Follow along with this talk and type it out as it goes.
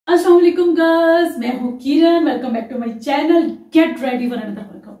अस्सलाम वालेकुम गाइस, मैं हूँ किरण। Welcome back to my channel. Get ready for another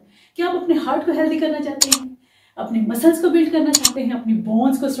workout. क्या आप अपने हार्ट को हेल्दी करना चाहते हैं, अपने मसल्स को बिल्ड करना चाहते हैं, अपनी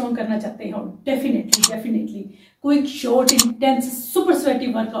बोन्स को स्ट्रॉन्ग करना चाहते हैं और definitely quick short intense super sweaty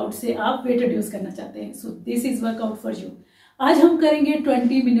workout से आप वेट रिड्यूस करना चाहते हैं, so this is workout for you. आज हम करेंगे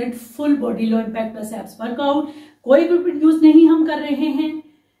 20 minute full body low impact plus abs workout. कोई इक्विपमेंट यूज नहीं हम कर रहे हैं।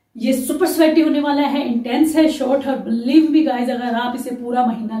 ये सुपर स्वेटी होने वाला है, इंटेंस है, शॉर्ट है। बिलीव मी गाइस, अगर आप इसे पूरा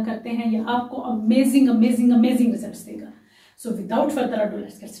महीना करते हैं ये आपको अमेजिंग अमेजिंग अमेजिंग रिजल्ट्स देगा। So without further ado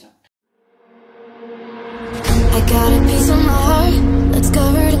let's get start. I got a piece of my heart that's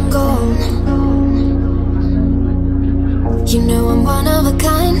covered in gold. You know I'm one of a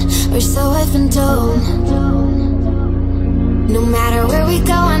kind, or so I've been told. No matter where we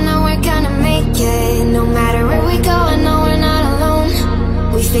go, I know we're gonna make it. No matter where we go, I know we're not alone.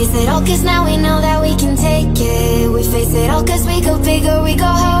 We face it all cause now we know that we can take it. We face it all cause we go big or we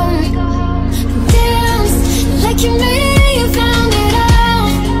go home. Dance like you made it, you found it all.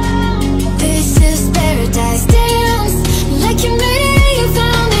 This is paradise. Dance like you made it, you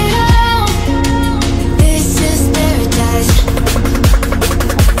found it all. This is paradise.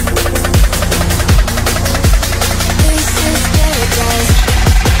 This is paradise.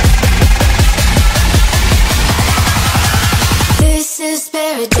 This is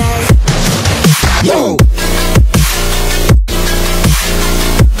paradise. Yo!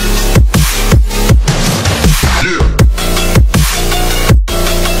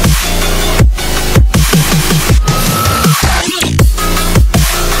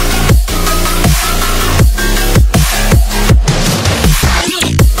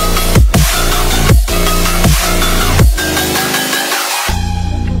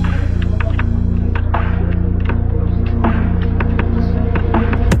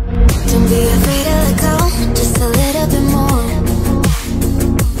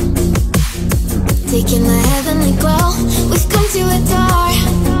 Taking the heavenly glow, we've come to adore.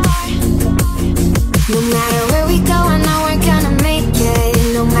 No matter where we go, I know we're gonna make it.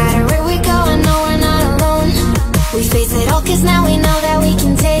 No matter where we go, I know we're not alone. We face it all cause now we know that we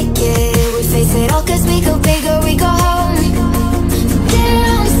can take it. We face it all cause we go big or we go home.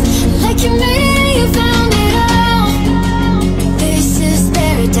 Dance like you made it, you found it all. This is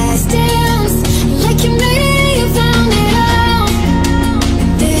paradise. Dance like you made it, you found it all.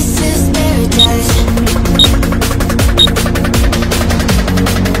 This is paradise.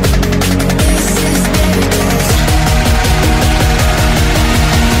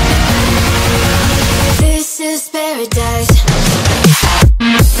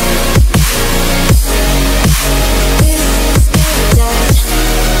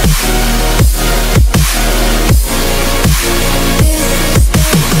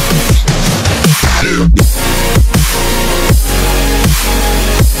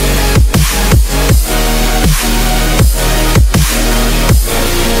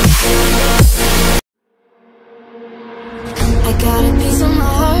 I got a piece of my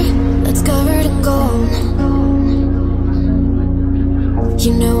heart that's covered in gold.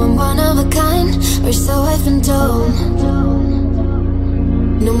 You know I'm one of a kind, or so I've been told.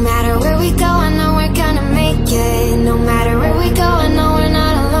 No matter where we go, I know we're gonna make it. No matter where we go, I know we're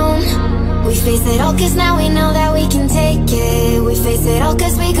not alone. We face it all cause now we know that we can take it. We face it all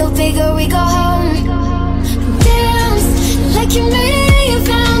cause we go big or we go home. Dance like you made it, you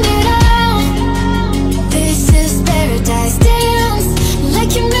found it all. This is paradise. Dance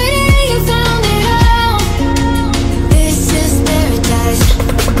like you made it, you found it all. This is paradise.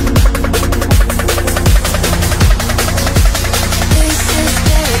 This is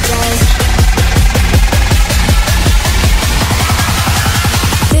paradise.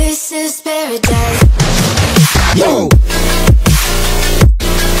 This is paradise. Yo!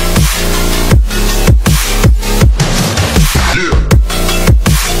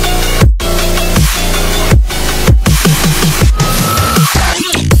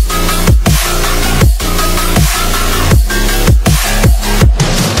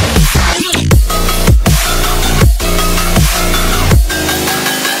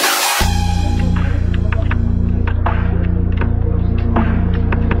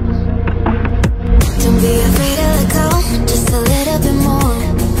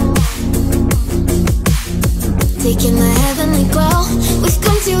 Taking the heavenly glow, we've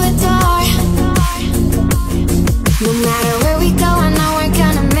come to adore. No matter where we go, I know we're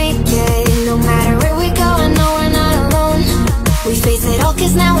gonna make it. No matter where we go, I know we're not alone. We face it all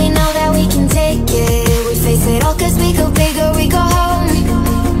cause now we know that we can take it. We face it all cause we go big or we go home.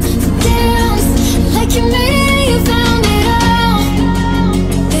 Dance like you made it, you found it all.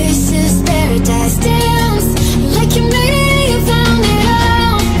 This is paradise. Dance like you made it, you found it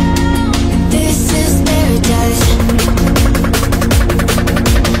all.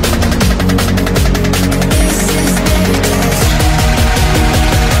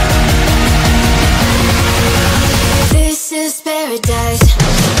 paradise.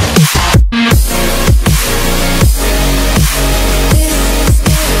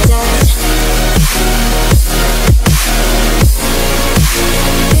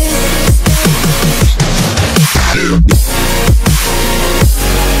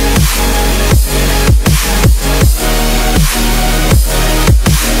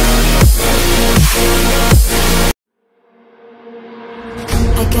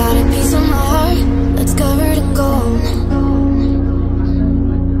 I got a piece of my heart that's covered in gold.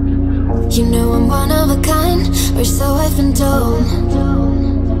 You know I'm one of a kind, or so I've been told.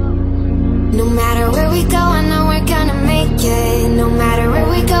 No matter where we go, I know we're gonna make it. No matter where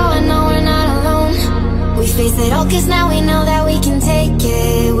we go, I know we're not alone. We face it all cause now we know that we can take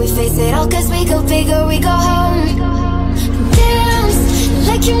it. We face it all cause we go big or we go home. Dance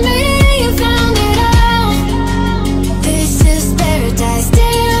like you made it, you found it all. This is paradise.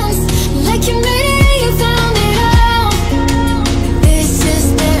 Dance like you made it, you found it all. This is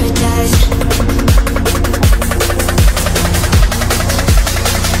paradise.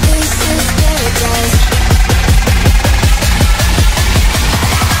 This is paradise.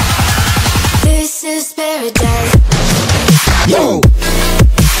 This is paradise. Yo!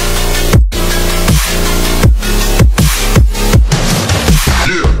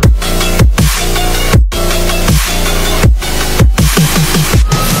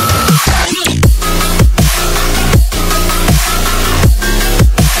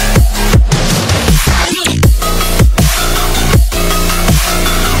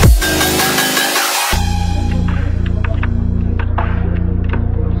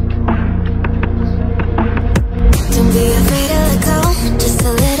 Don't be afraid to let go, just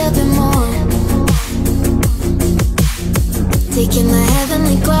a little bit more. Taking the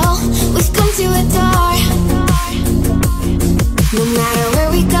heavenly glow, we've come to adore. No matter where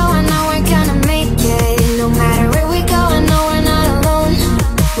we go, I know we're gonna make it. No matter where we go, I know we're not alone.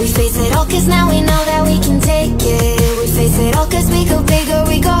 We face it all cause now we know that we can take it. We face it all cause we go big or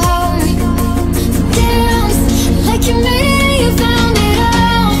we go home. Dance like you made it, you found it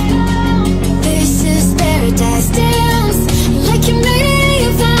all. This is paradise. Dance like you made it,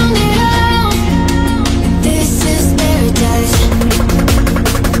 you found it all. This is paradise.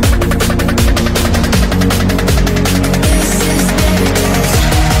 This is paradise.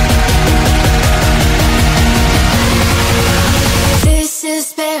 This is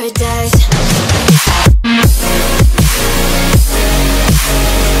paradise.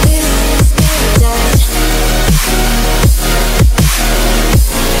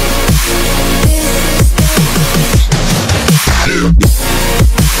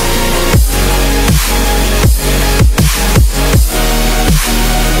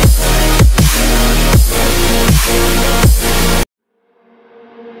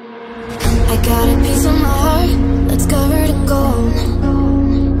 I got a piece of my heart that's covered in gold.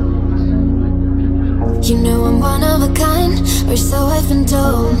 You know I'm one of a kind, or so I've been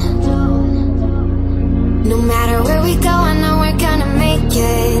told. No matter where we go, I know we're gonna make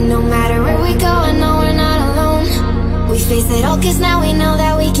it. No matter where we go, I know we're not alone. We face it all cause now we know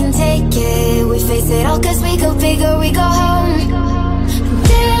that we can take it. We face it all cause we go big or we go home.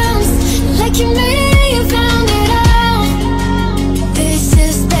 Dance like you made it, you found it all. This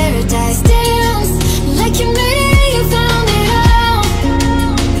is paradise. Dance like you made it, you found it all.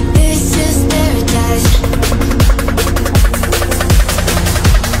 This is paradise.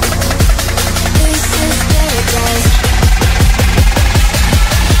 This is paradise.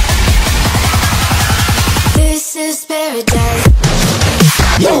 This is paradise.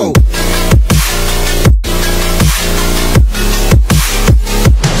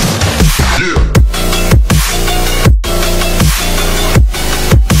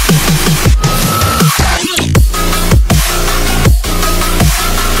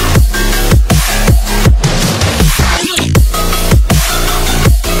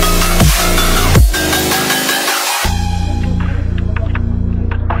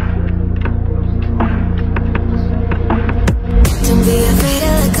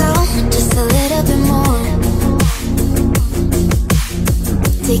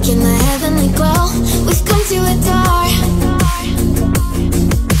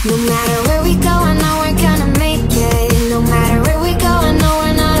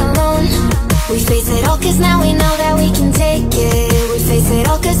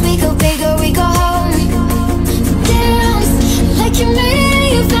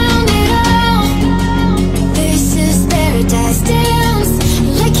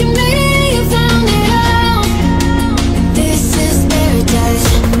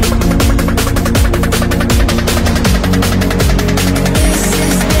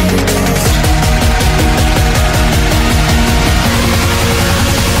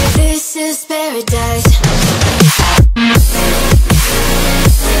 paradise.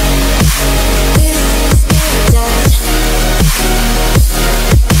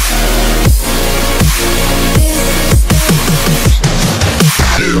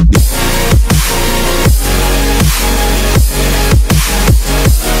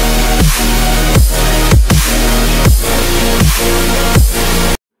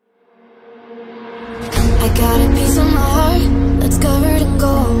 I got a piece of my heart that's covered in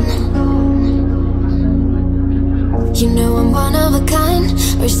gold. You know I'm one of a kind,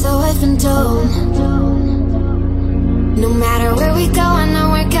 or so I've been told. No matter where we go, I know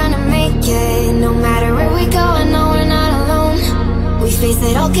we're gonna make it. No matter where we go, I know we're not alone. We face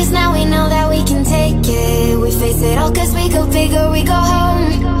it all cause now we know that we can take it. We face it all cause we go big or we go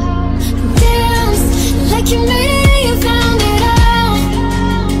home. Dance like you made it, you found it all.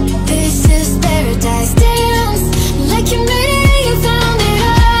 This is paradise. Dance like you made it, you found it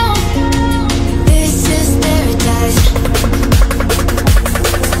all. This is paradise.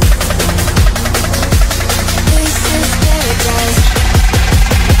 This is paradise.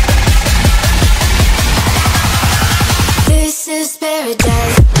 This is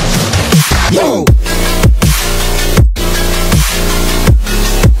paradise. Yo!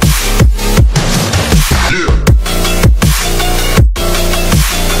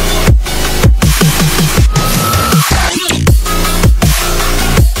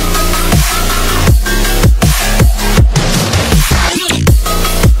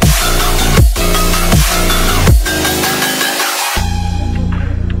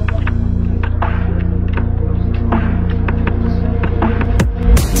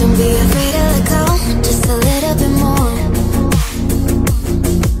 Don't be afraid to let go, just a little bit more.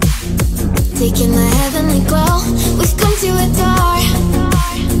 Taking the heavenly glow, we've come to adore.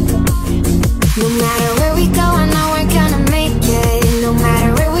 No matter where we go, I know we're gonna make it. No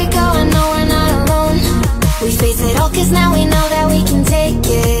matter where we go, I know we're not alone. We face it all cause now we know that we can take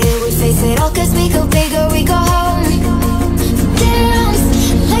it. We face it all cause we go big or we go home. Dance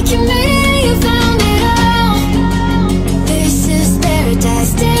like you made it, you found it all. This is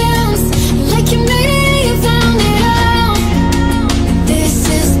paradise. Dance like you made it, you found it all. This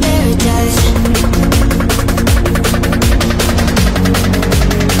is paradise.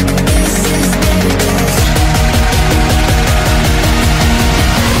 This is paradise.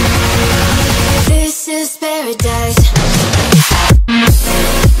 This is paradise.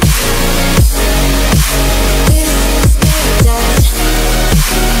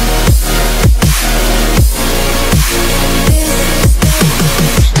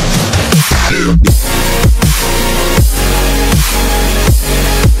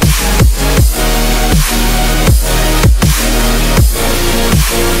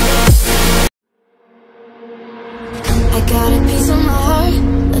 I got a piece of my heart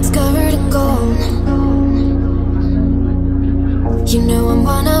that's covered in gold. You know I'm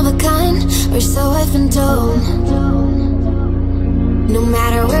one of a kind, or so I've been told. No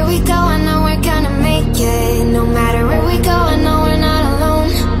matter where we go, I know we're gonna make it. No matter where we go, I know we're not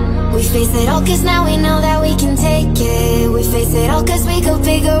alone. We face it all cause now we know that we can take it. We face it all cause we go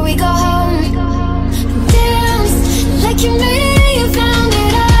big or we go home. Dance like you made it, you found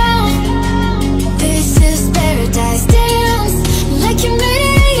it all. This is paradise. Dance like you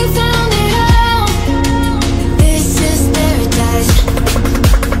made it, you found it all. This is paradise.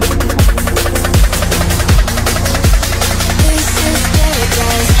 This is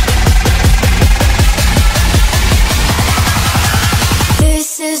paradise. This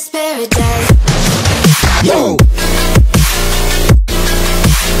is paradise. Yo!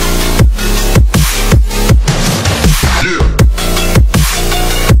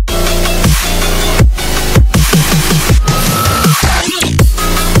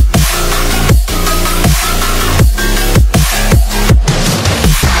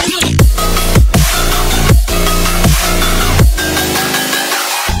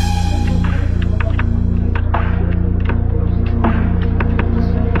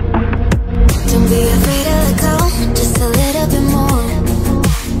 Don't be afraid to let go, just a little bit more.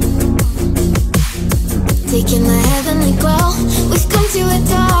 Taking the heavenly glow, we've come to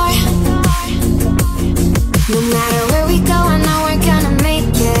adore. No matter where we go, I know we're gonna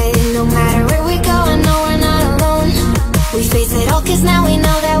make it. No matter where we go, I know we're not alone. We face it all cause now we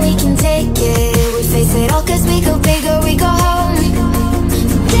know that we can take it. We face it all cause we go big or we go home.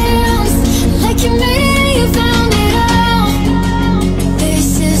 Dance like you made it, you found it all.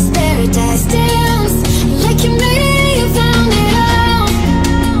 This is paradise. Dance like you made it, you found it all.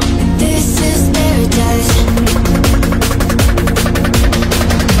 This is paradise.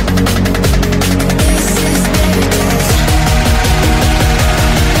 This is paradise.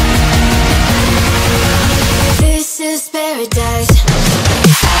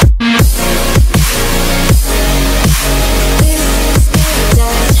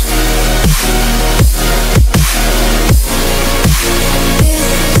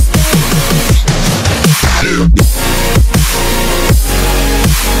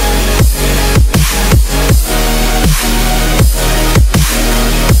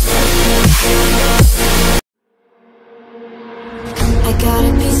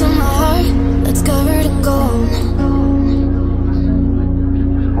 piece of my heart that's covered in gold.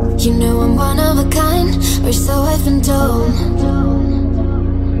 You know I'm one of a kind, or so I've been told.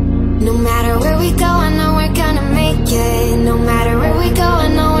 No matter where we go, I know we're gonna make it. No matter where we go, I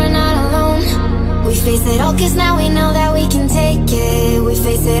know we're not alone. We face it all cause now we know that we can take it. We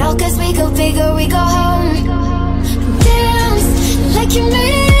face it all cause we go big or we go home. Dance like you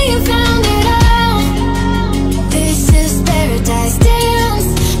made it, you found it all. This is paradise. Dance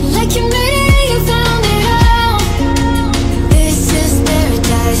like you made it, you found it all. This is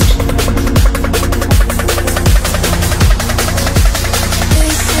paradise.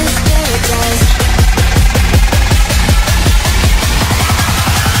 This is paradise.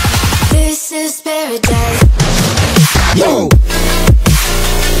 This is paradise. Yo!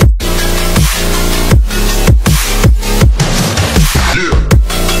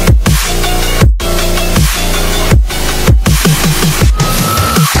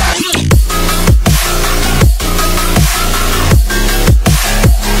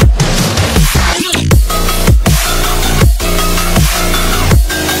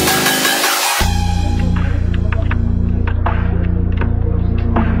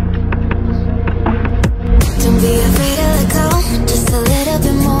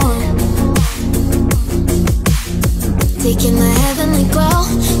 Taking the heavenly glow,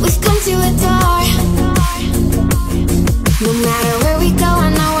 we've come to adore. No matter where we go, I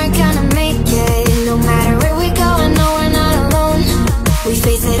know we're gonna make it. No matter where we go, I know we're not alone. We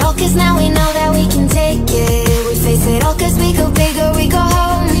face it all cause now we know that we can take it. We face it all cause we go big or we go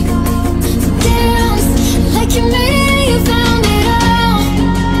home. Dance like you made it, you found it all.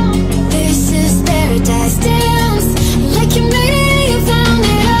 This is paradise. Dance like you made it, you found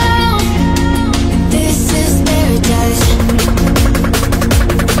it all. This is paradise.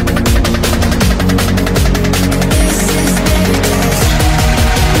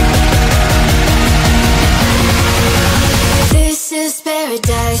 This is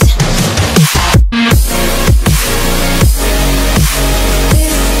paradise.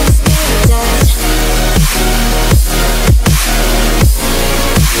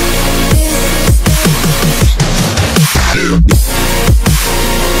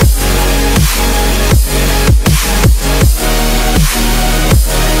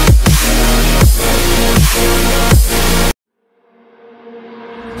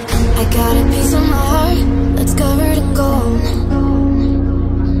 I got a piece of my heart that's covered in gold.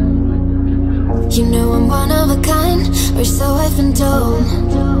 You know I'm one of a kind, or so I've been told.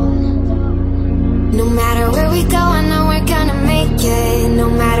 No matter where we go, I know we're gonna make it. No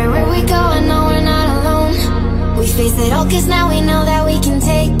matter where we go, I know we're not alone. We face it all cause now we know that we can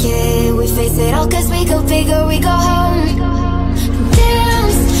take it. We face it all cause we go big or we go home.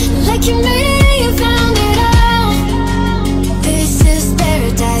 Dance like you made it, you found it all. This is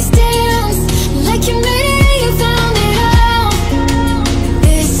paradise. Dance like you made it, you found it all.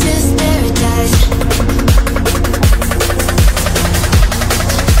 This is paradise.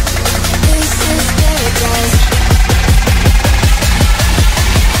 This is paradise.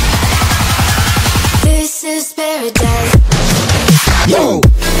 This is paradise. Yo!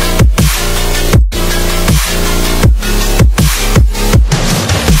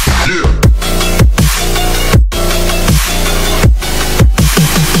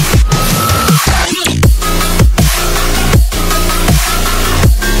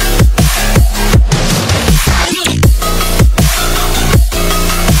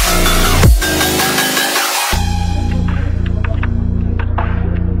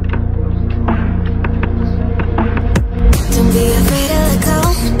 Don't be afraid to let go,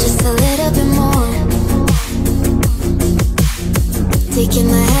 just a little bit more. Taking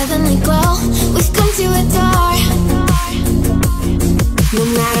the heavenly glow, we've come to adore. No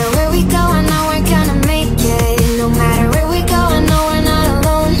matter where we go, I know we're gonna make it. No matter where we go, I know we're not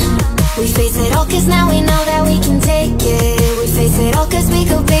alone. We face it all cause now we know that we can take it. We face it all cause we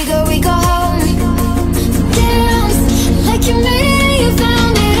go big or we go home. Dance like you made it, you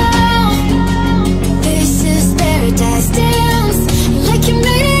found it all. This is paradise. Dance like you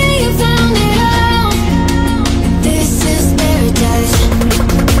made it, you found it all. This is paradise.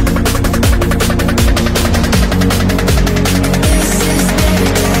 This is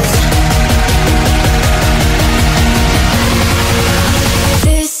paradise.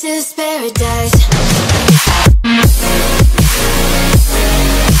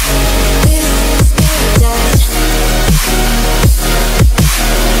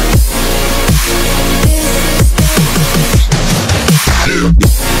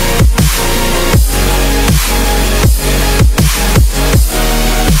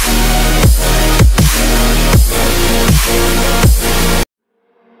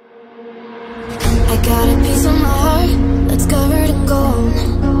 I got a piece of my heart that's covered in gold.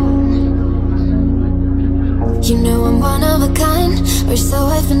 You know I'm one of a kind, or so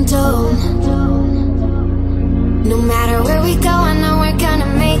I've been told. No matter where we go, I know we're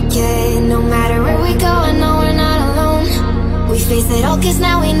gonna make it. No matter where we go, I know we're not alone. We face it all cause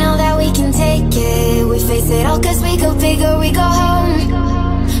now we know that we can take it. We face it all cause we go big or we go home.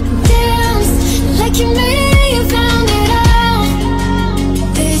 Dance like you made it, you found it all.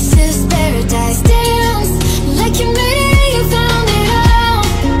 This is paradise. Dance like you made it, you found it all.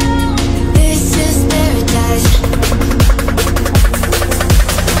 This is paradise.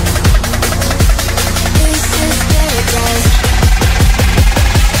 This is paradise.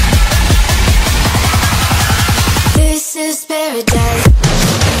 This is paradise.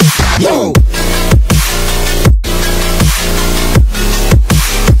 Yo!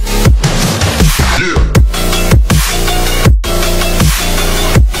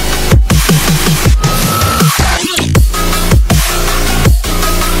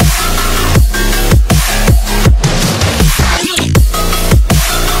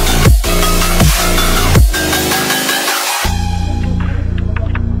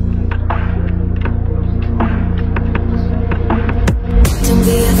 Don't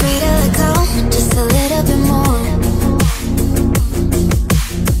be afraid to let go, just a little bit more.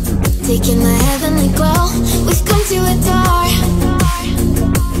 Taking the heavenly glow, we've come to adore.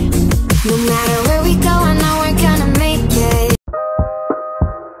 No matter